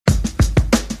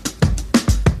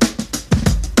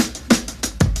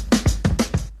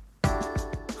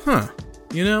Huh,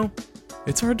 you know,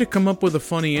 it's hard to come up with a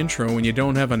funny intro when you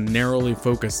don't have a narrowly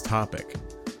focused topic.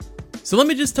 So let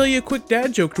me just tell you a quick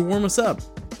dad joke to warm us up.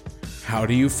 How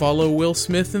do you follow Will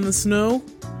Smith in the snow?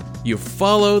 You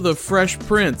follow the Fresh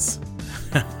Prince.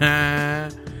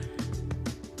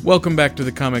 Welcome back to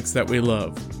the Comics That We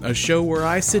Love, a show where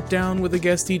I sit down with a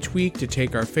guest each week to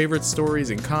take our favorite stories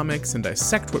in comics and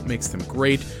dissect what makes them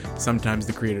great. Sometimes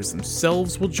the creators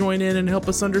themselves will join in and help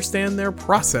us understand their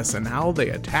process and how they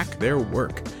attack their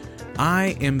work.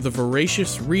 I am the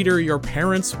voracious reader your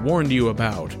parents warned you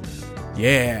about.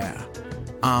 Yeah,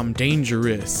 I'm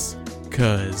dangerous,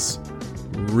 'cause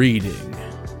reading.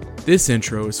 This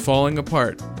intro is falling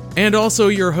apart. And also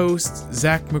your host,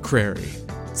 Zach McCrary.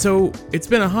 So, it's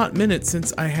been a hot minute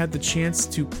since I had the chance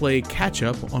to play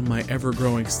catch-up on my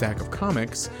ever-growing stack of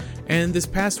comics, and this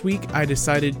past week I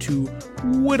decided to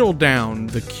whittle down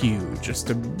the queue just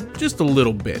a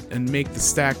little bit and make the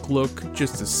stack look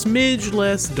just a smidge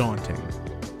less daunting.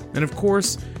 And of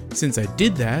course, since I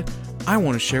did that, I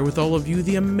want to share with all of you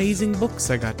the amazing books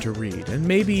I got to read, and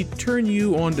maybe turn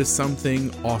you onto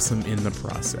something awesome in the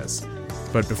process.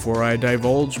 But before I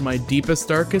divulge my deepest,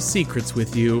 darkest secrets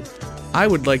with you, I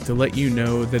would like to let you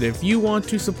know that if you want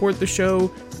to support the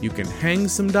show, you can hang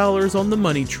some dollars on the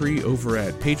money tree over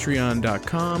at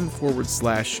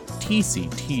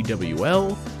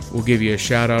patreon.com/TCTWL. We'll give you a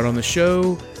shout out on the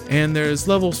show, and there's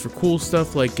levels for cool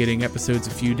stuff like getting episodes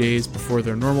a few days before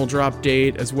their normal drop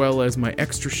date, as well as my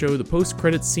extra show, the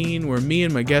post-credits scene, where me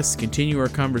and my guests continue our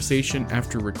conversation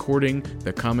after recording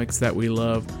the comics that we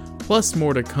love, plus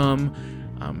more to come.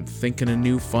 I'm thinking of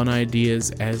new fun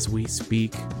ideas as we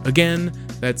speak. Again,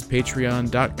 that's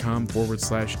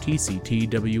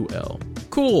patreon.com/TCTWL.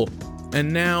 Cool.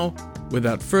 And now,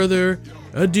 without further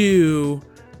ado,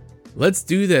 let's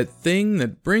do that thing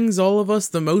that brings all of us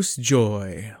the most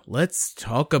joy. Let's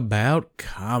talk about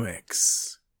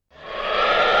comics. Up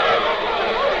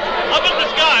in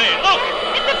the sky, look!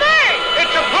 It's a bird!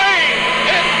 It's a plane!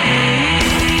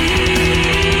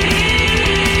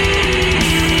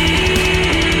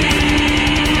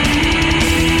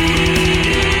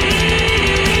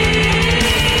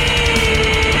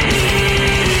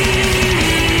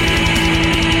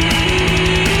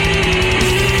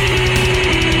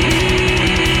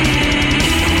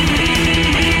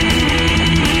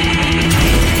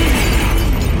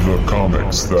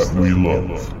 Comics that we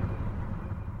love.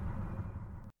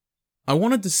 I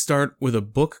wanted to start with a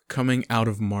book coming out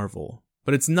of Marvel,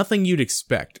 but it's nothing you'd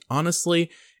expect. Honestly,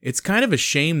 it's kind of a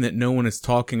shame that no one is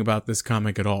talking about this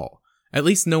comic at all. At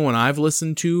least no one I've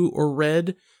listened to or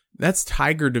read. That's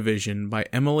Tiger Division by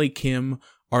Emily Kim,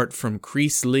 art from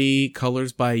Chris Lee,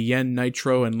 colors by Yen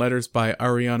Nitro, and letters by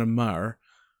Ariana Maher.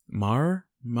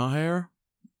 Maher?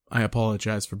 I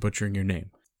apologize for butchering your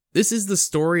name. This is the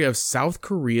story of South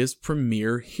Korea's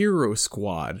premier hero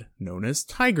squad, known as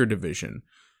Tiger Division.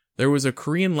 There was a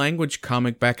Korean language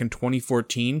comic back in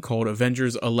 2014 called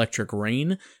Avengers Electric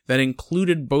Rain that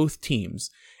included both teams.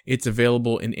 It's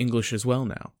available in English as well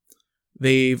now.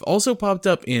 They've also popped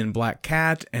up in Black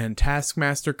Cat and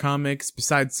Taskmaster comics,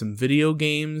 besides some video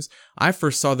games. I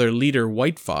first saw their leader,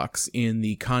 White Fox, in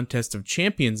the Contest of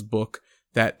Champions book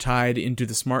that tied into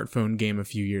the smartphone game a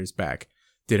few years back.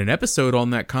 Did an episode on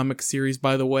that comic series,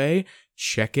 by the way.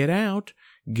 Check it out.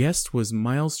 Guest was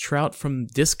Miles Trout from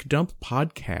Disc Dump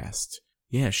Podcast.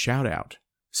 Yeah, shout out.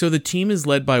 So the team is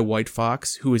led by White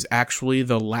Fox, who is actually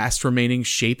the last remaining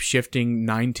shape-shifting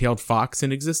nine-tailed fox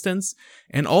in existence,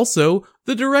 and also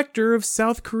the director of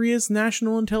South Korea's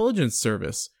National Intelligence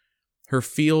Service. Her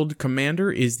field commander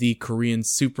is the Korean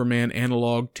Superman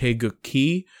analog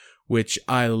Taeguk-ki, which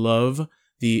I love.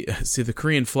 The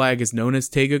Korean flag is known as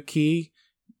Taeguk-ki.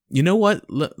 You know what?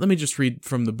 Let me just read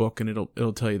from the book and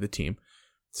it'll tell you the team.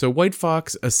 So White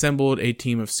Fox assembled a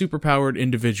team of superpowered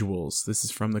individuals. This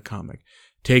is from the comic.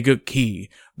 Taeguk-ki,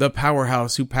 the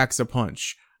powerhouse who packs a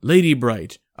punch. Lady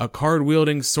Bright, a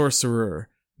card-wielding sorcerer.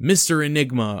 Mr.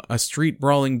 Enigma, a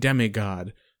street-brawling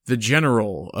demigod. The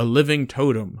General, a living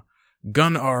totem.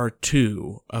 Gunnar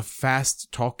 2, a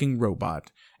fast-talking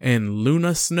robot. And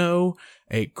Luna Snow,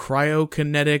 a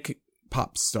cryokinetic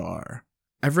pop star.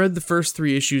 I've read the first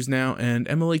 3 issues now, and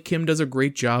Emily Kim does a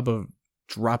great job of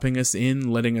dropping us in,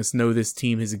 letting us know this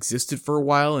team has existed for a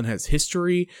while and has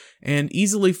history, and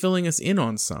easily filling us in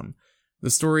on some. The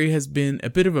story has been a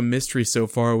bit of a mystery so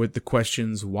far, with the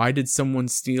questions: why did someone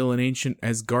steal an ancient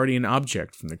Asgardian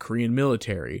object from the Korean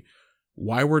military?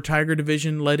 Why were Tiger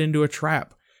Division led into a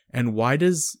trap? And why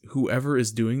does whoever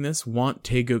is doing this want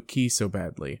Taeguk-ki so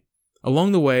badly?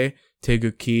 Along the way,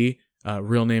 Taeguk-ki,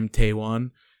 real name Taewon,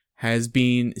 has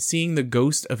been seeing the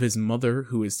ghost of his mother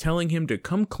who is telling him to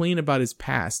come clean about his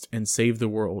past and save the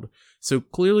world. So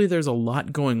clearly there's a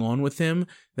lot going on with him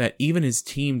that even his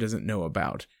team doesn't know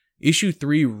about. Issue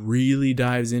 3 really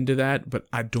dives into that, but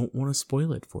I don't want to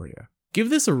spoil it for you. Give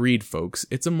this a read, folks.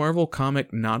 It's a Marvel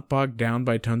comic not bogged down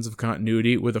by tons of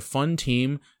continuity, with a fun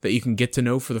team that you can get to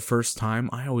know for the first time.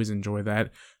 I always enjoy that.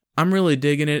 I'm really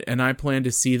digging it, and I plan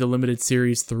to see the limited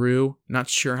series through. Not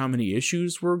sure how many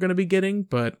issues we're going to be getting,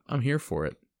 but I'm here for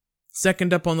it.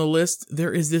 Second up on the list,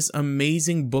 there is this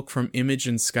amazing book from Image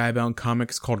and Skybound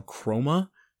Comics called Chroma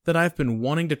that I've been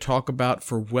wanting to talk about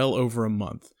for well over a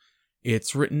month.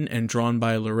 It's written and drawn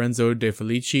by Lorenzo De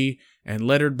Felici and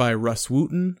lettered by Russ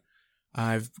Wooten.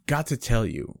 I've got to tell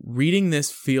you, reading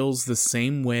this feels the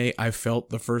same way I felt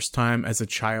the first time as a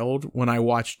child when I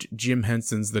watched Jim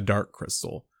Henson's The Dark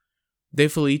Crystal. De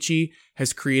Felici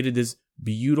has created this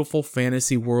beautiful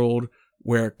fantasy world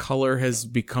where color has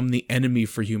become the enemy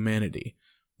for humanity.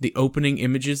 The opening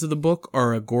images of the book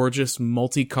are a gorgeous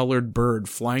multicolored bird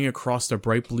flying across a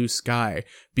bright blue sky,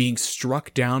 being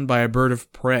struck down by a bird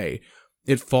of prey.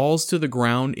 It falls to the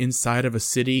ground inside of a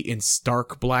city in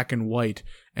stark black and white,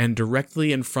 and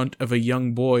directly in front of a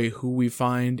young boy who we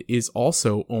find is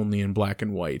also only in black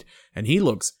and white, and he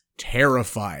looks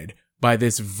terrified by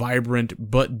this vibrant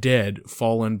but dead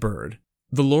fallen bird.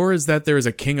 The lore is that there is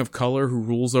a king of color who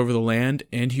rules over the land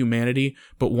and humanity,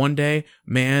 but one day,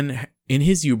 man, in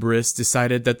his hubris,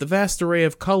 decided that the vast array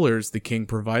of colors the king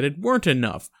provided weren't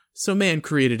enough, so man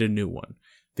created a new one.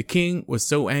 The king was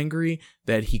so angry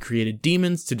that he created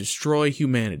demons to destroy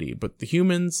humanity, but the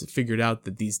humans figured out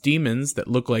that these demons that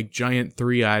look like giant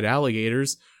three-eyed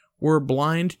alligators were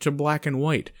blind to black and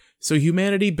white, so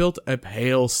humanity built a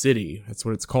pale city, that's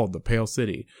what it's called, the Pale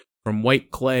City, from white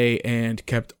clay and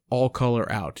kept all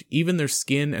color out. Even their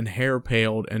skin and hair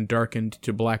paled and darkened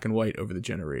to black and white over the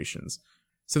generations.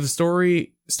 So the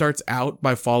story starts out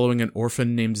by following an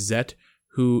orphan named Zet,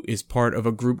 who is part of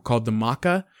a group called the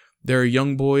Maka. There are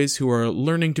young boys who are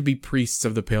learning to be priests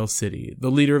of the Pale City.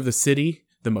 The leader of the city,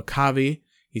 the Maccabi,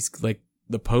 he's like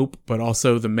the Pope, but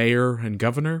also the mayor and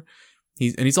governor.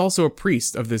 He's also a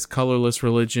priest of this colorless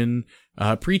religion,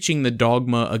 preaching the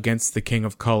dogma against the king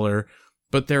of color.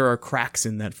 But there are cracks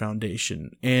in that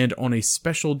foundation, and on a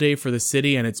special day for the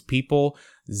city and its people,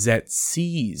 Zet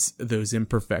sees those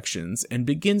imperfections and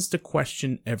begins to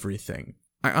question everything.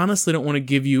 I honestly don't want to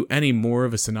give you any more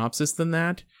of a synopsis than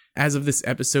that. As of this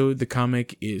episode, the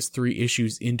comic is 3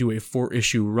 issues into a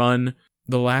 4-issue run.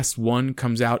 The last one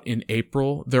comes out in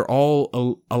April. They're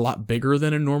all a lot bigger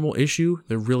than a normal issue.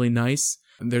 They're really nice.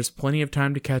 There's plenty of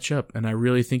time to catch up, and I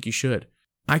really think you should.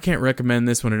 I can't recommend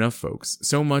this one enough, folks.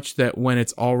 So much that when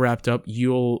it's all wrapped up,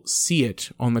 you'll see it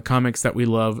on the comics that we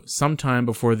love sometime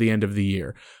before the end of the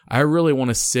year. I really want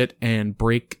to sit and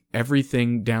break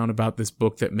everything down about this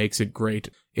book that makes it great.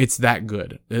 It's that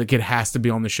good. Like, it has to be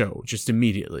on the show, just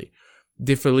immediately.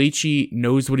 De Felici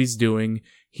knows what he's doing.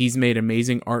 He's made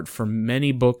amazing art for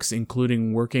many books,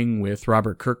 including working with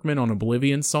Robert Kirkman on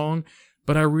Oblivion Song,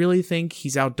 but I really think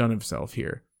he's outdone himself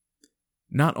here.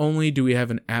 Not only do we have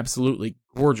an absolutely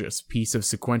gorgeous piece of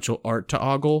sequential art to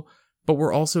ogle, but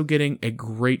we're also getting a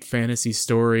great fantasy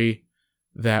story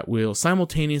that will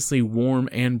simultaneously warm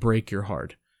and break your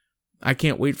heart. I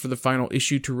can't wait for the final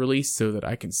issue to release so that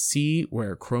I can see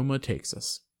where Chroma takes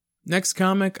us. Next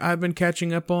comic I've been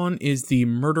catching up on is the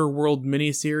Murderworld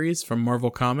miniseries from Marvel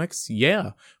Comics.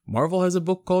 Yeah, Marvel has a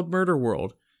book called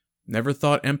Murderworld. Never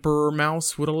thought Emperor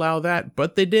Mouse would allow that,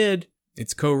 but they did.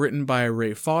 It's co-written by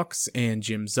Ray Fawkes and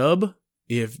Jim Zub.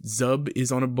 If Zub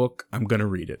is on a book, I'm gonna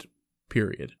read it.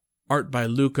 Period. Art by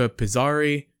Luca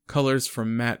Pizzari, colors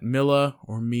from Matt Milla,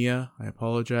 or Mia, I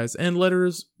apologize, and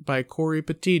letters by Corey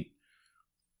Petit.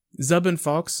 Zub and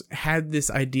Fawkes had this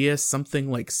idea something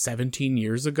like 17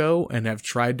 years ago and have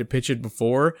tried to pitch it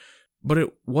before, but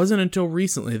it wasn't until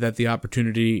recently that the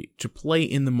opportunity to play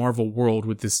in the Marvel world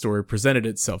with this story presented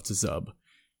itself to Zub.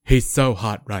 He's so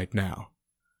hot right now.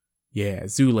 Yeah,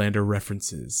 Zoolander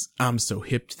references. I'm so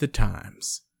hip to the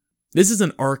times. This is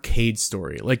an arcade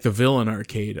story, like the villain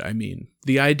arcade, I mean.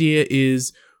 The idea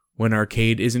is, when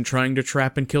Arcade isn't trying to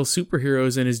trap and kill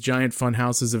superheroes in his giant fun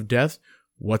houses of death,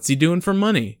 what's he doing for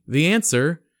money? The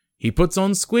answer, he puts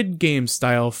on Squid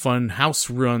Game-style fun house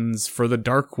runs for the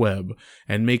dark web,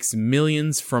 and makes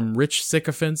millions from rich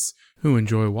sycophants who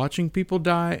enjoy watching people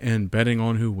die and betting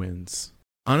on who wins.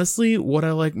 Honestly, what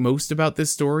I like most about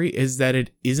this story is that it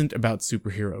isn't about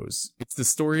superheroes. It's the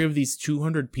story of these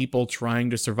 200 people trying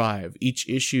to survive. Each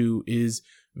issue is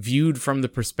viewed from the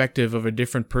perspective of a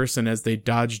different person as they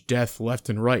dodge death left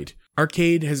and right.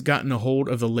 Arcade has gotten a hold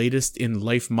of the latest in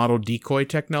life model decoy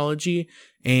technology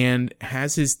and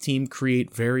has his team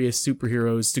create various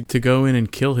superheroes to go in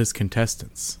and kill his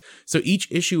contestants. So each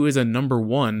issue is a number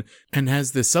 1 and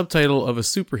has the subtitle of a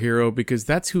superhero because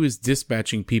that's who is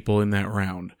dispatching people in that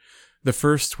round. The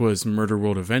first was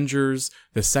Murderworld Avengers,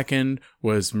 the second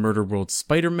was Murderworld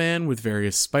Spider-Man with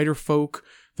various Spider-Folk,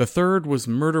 the third was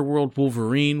Murderworld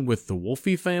Wolverine with the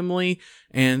Wolfie family,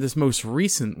 and this most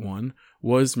recent one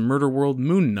was Murderworld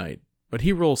Moon Knight, but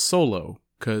he rolls solo,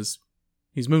 cause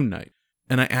he's Moon Knight.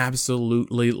 And I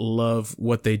absolutely love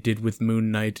what they did with Moon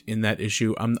Knight in that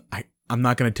issue. I'm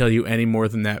not going to tell you any more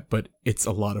than that, but it's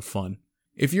a lot of fun.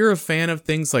 If you're a fan of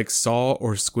things like Saw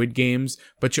or Squid Games,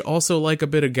 but you also like a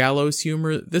bit of gallows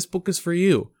humor, this book is for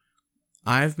you.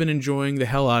 I've been enjoying the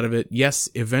hell out of it. Yes,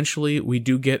 eventually we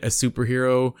do get a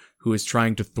superhero who is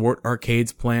trying to thwart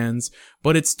Arcade's plans,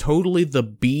 but it's totally the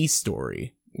B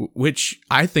story, which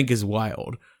I think is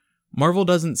wild. Marvel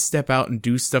doesn't step out and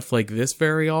do stuff like this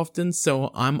very often,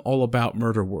 so I'm all about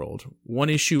Murderworld. 1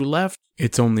 issue left,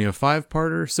 it's only a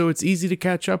 5-parter, so it's easy to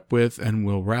catch up with, and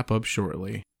we'll wrap up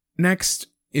shortly. Next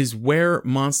is Where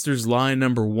Monsters Lie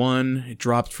number 1. It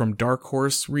dropped from Dark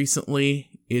Horse recently.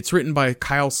 It's written by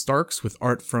Kyle Starks with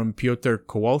art from Piotr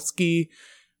Kowalski,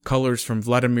 colors from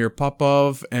Vladimir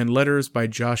Popov, and letters by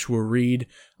Joshua Reed.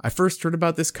 I first heard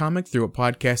about this comic through a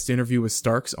podcast interview with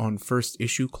Starks on First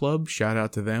Issue Club. Shout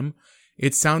out to them.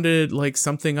 It sounded like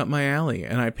something up my alley,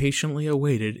 and I patiently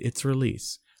awaited its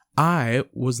release. I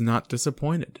was not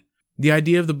disappointed. The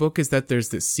idea of the book is that there's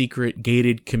this secret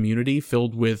gated community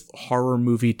filled with horror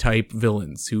movie type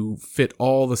villains who fit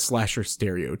all the slasher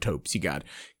stereotypes. You got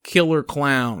killer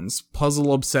clowns,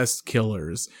 puzzle obsessed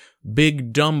killers,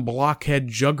 big dumb blockhead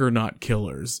juggernaut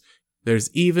killers. There's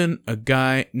even a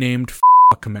guy named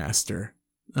Fuckmaster.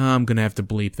 I'm gonna have to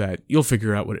bleep that. You'll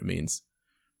figure out what it means.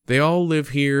 They all live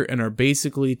here and are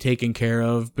basically taken care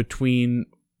of between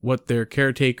what their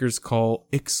caretakers call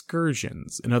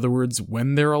excursions. In other words,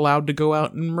 when they're allowed to go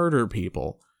out and murder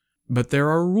people. But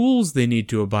there are rules they need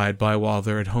to abide by while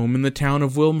they're at home in the town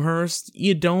of Wilmhurst.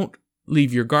 You don't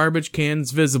leave your garbage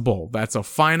cans visible. That's a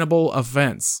finable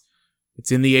offense.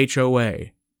 It's in the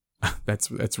HOA.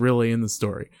 That's really in the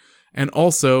story. And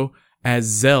also, as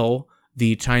Zell,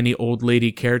 the tiny old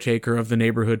lady caretaker of the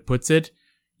neighborhood, puts it,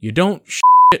 you don't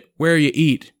shit where you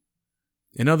eat.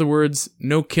 In other words,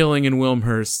 no killing in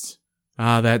Wilmhurst.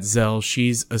 Ah, that Zell,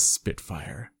 she's a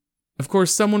spitfire. Of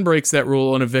course, someone breaks that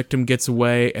rule and a victim gets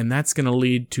away, and that's going to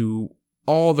lead to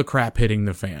all the crap hitting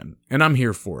the fan. And I'm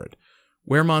here for it.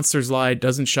 Where Monsters Lie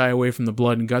doesn't shy away from the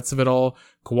blood and guts of it all.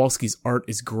 Kowalski's art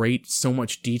is great, so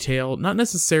much detail, not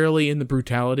necessarily in the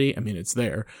brutality, I mean it's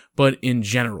there, but in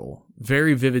general.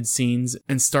 Very vivid scenes,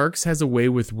 and Starks has a way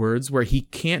with words where he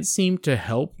can't seem to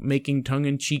help making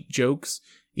tongue-in-cheek jokes.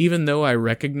 Even though I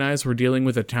recognize we're dealing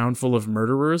with a town full of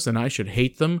murderers and I should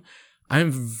hate them,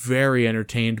 I'm very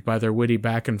entertained by their witty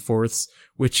back and forths,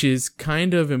 which is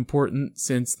kind of important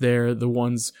since they're the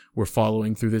ones we're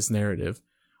following through this narrative.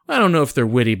 I don't know if they're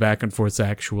witty back and forths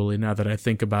actually, now that I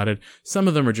think about it. Some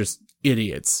of them are just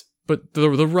idiots, but the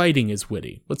writing is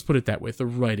witty. Let's put it that way, the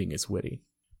writing is witty.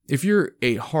 If you're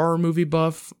a horror movie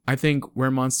buff, I think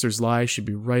Where Monsters Lie should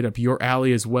be right up your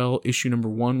alley as well. Issue number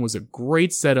 1 was a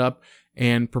great setup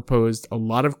and proposed a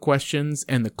lot of questions,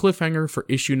 and the cliffhanger for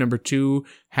issue number 2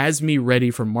 has me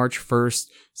ready for March 1st,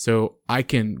 so I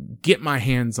can get my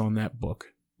hands on that book.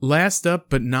 Last up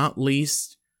but not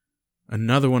least,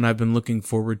 another one I've been looking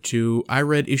forward to. I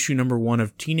read issue number 1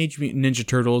 of Teenage Mutant Ninja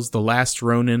Turtles: The Last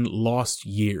Ronin Lost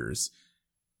Years.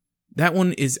 That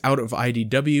one is out of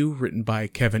IDW, written by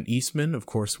Kevin Eastman, of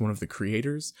course one of the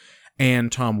creators,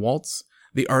 and Tom Waltz.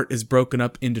 The art is broken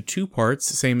up into 2 parts,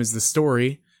 same as the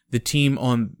story. The team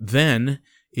on Then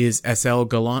is S.L.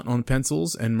 Gallant on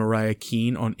pencils and Mariah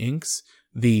Keane on inks.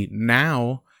 The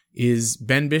Now is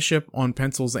Ben Bishop on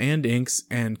pencils and inks,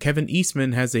 and Kevin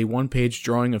Eastman has a 1-page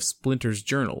drawing of Splinter's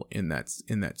journal in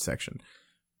that section.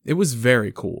 It was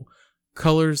very cool.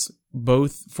 Colors,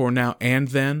 both for Now and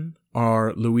Then,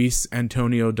 are Luis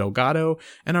Antonio Delgado,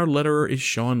 and our letterer is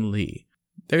Sean Lee.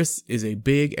 This is a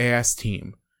big-ass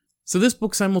team. So this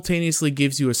book simultaneously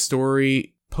gives you a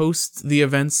story post the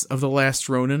events of The Last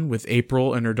Ronin, with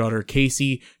April and her daughter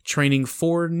Casey training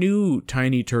 4 new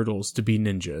tiny turtles to be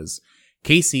ninjas.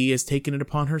 Casey has taken it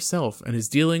upon herself and is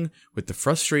dealing with the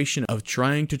frustration of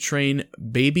trying to train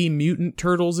baby mutant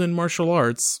turtles in martial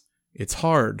arts. It's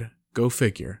hard, go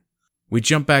figure. We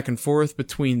jump back and forth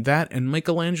between that and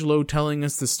Michelangelo telling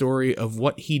us the story of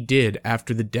what he did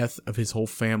after the death of his whole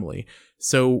family.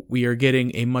 So we are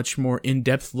getting a much more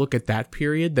in-depth look at that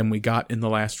period than we got in The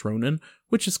Last Ronin,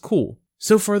 which is cool.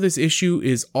 So far, this issue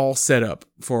is all set up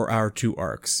for our 2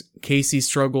 arcs. Casey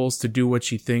struggles to do what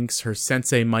she thinks her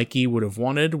sensei Mikey would have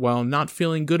wanted while not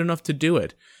feeling good enough to do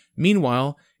it.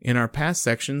 Meanwhile, in our past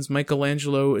sections,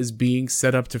 Michelangelo is being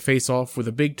set up to face off with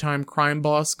a big-time crime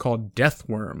boss called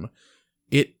Deathworm.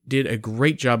 It did a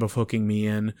great job of hooking me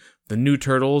in. The new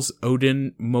turtles,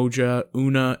 Odin, Moja,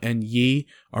 Una, and Yi,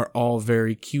 are all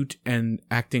very cute and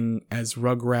acting as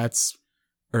Rugrats,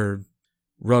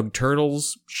 Rug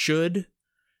Turtles should.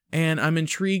 And I'm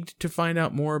intrigued to find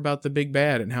out more about the big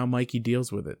bad and how Mikey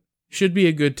deals with it. Should be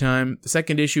a good time. The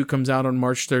second issue comes out on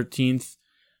March 13th.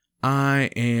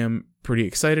 I am pretty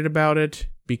excited about it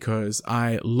because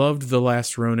I loved The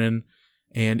Last Ronin,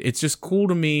 and it's just cool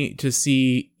to me to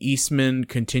see Eastman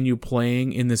continue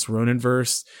playing in this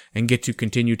Ronin-verse and get to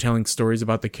continue telling stories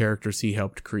about the characters he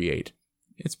helped create.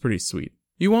 It's pretty sweet.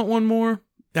 You want one more?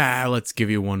 Let's give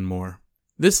you one more.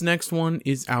 This next one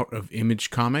is out of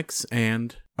Image Comics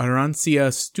and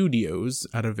Arancia Studios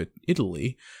out of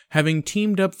Italy, having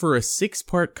teamed up for a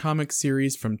 6-part comic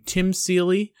series from Tim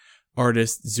Seeley,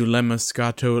 artist Zulema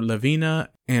Scatto-Lavina,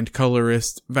 and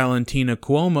colorist Valentina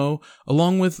Cuomo,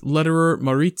 along with letterer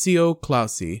Maurizio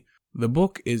Clausi. The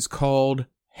book is called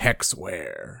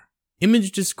Hexware.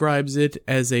 Image describes it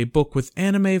as a book with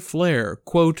anime flair,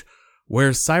 quote,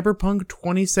 where Cyberpunk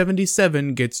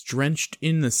 2077 gets drenched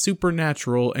in the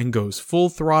supernatural and goes full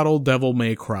throttle Devil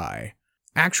May Cry.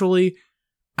 Actually,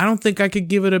 I don't think I could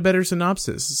give it a better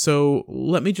synopsis, so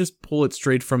let me just pull it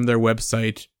straight from their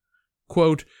website.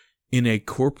 Quote, in a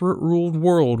corporate-ruled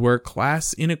world where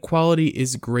class inequality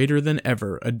is greater than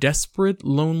ever, a desperate,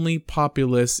 lonely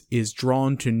populace is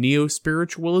drawn to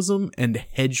neo-spiritualism and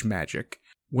hedge magic.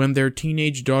 When their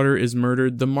teenage daughter is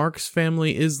murdered, the Marx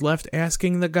family is left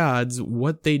asking the gods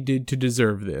what they did to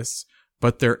deserve this.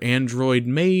 But their android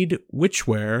maid,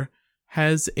 Witchware,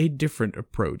 has a different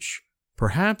approach.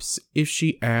 Perhaps if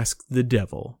she asked the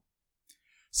devil.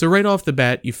 So right off the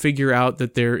bat, you figure out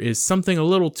that there is something a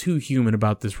little too human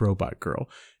about this robot girl,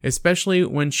 especially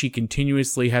when she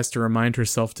continuously has to remind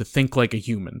herself to think like a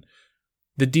human.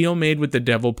 The deal made with the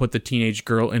devil put the teenage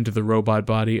girl into the robot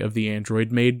body of the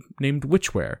android maid named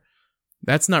Witchware.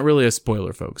 That's not really a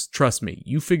spoiler, folks. Trust me,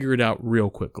 you figure it out real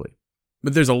quickly.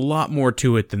 But there's a lot more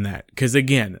to it than that, because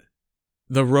again,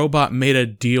 the robot made a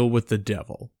deal with the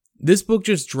devil. This book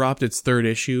just dropped its 3rd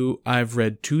issue. I've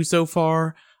read 2 so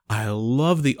far. I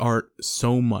love the art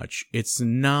so much. It's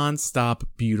non-stop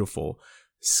beautiful.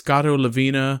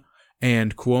 Scatto-Lavina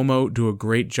and Cuomo do a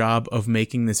great job of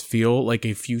making this feel like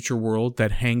a future world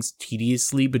that hangs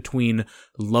tediously between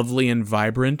lovely and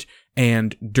vibrant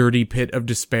and dirty pit of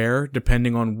despair,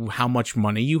 depending on how much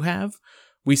money you have.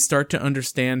 We start to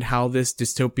understand how this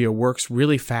dystopia works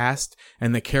really fast,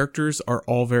 and the characters are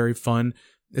all very fun,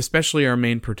 especially our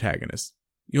main protagonist.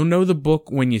 You'll know the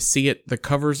book when you see it. The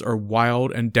covers are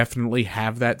wild and definitely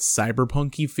have that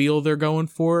cyberpunky feel they're going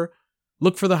for.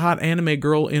 Look for the hot anime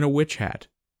girl in a witch hat.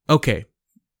 Okay,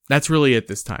 that's really it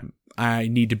this time. I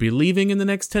need to be leaving in the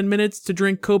next 10 minutes to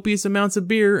drink copious amounts of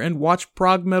beer and watch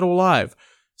prog metal live.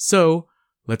 So,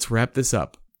 let's wrap this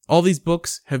up. All these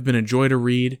books have been a joy to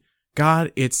read.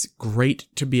 God, it's great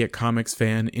to be a comics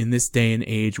fan in this day and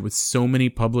age with so many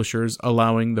publishers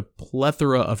allowing the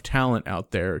plethora of talent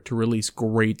out there to release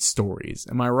great stories.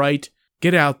 Am I right?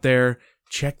 Get out there,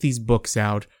 check these books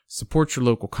out, support your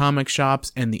local comic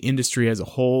shops and the industry as a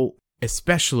whole,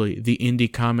 especially the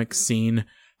indie comics scene.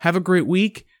 Have a great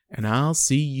week, and I'll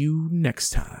see you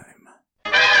next time.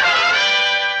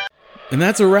 And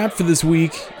that's a wrap for this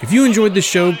week. If you enjoyed the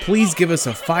show, please give us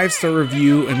a 5-star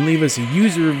review and leave us a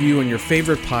user review on your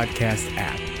favorite podcast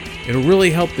app. It'll really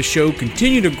help the show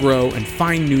continue to grow and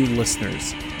find new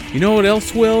listeners. You know what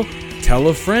else will? Tell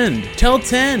a friend. Tell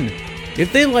 10.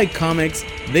 If they like comics,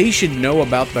 they should know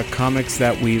about the comics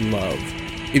that we love.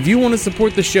 If you want to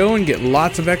support the show and get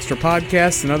lots of extra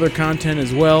podcasts and other content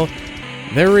as well,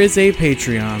 there is a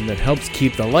Patreon that helps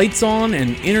keep the lights on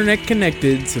and internet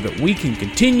connected so that we can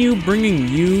continue bringing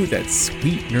you that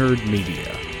sweet nerd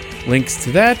media. Links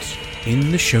to that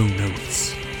in the show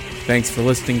notes. Thanks for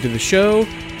listening to the show,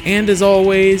 and as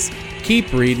always,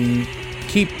 keep reading,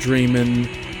 keep dreaming.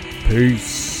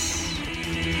 Peace.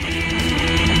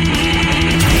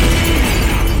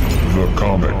 The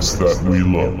comics that we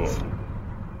love.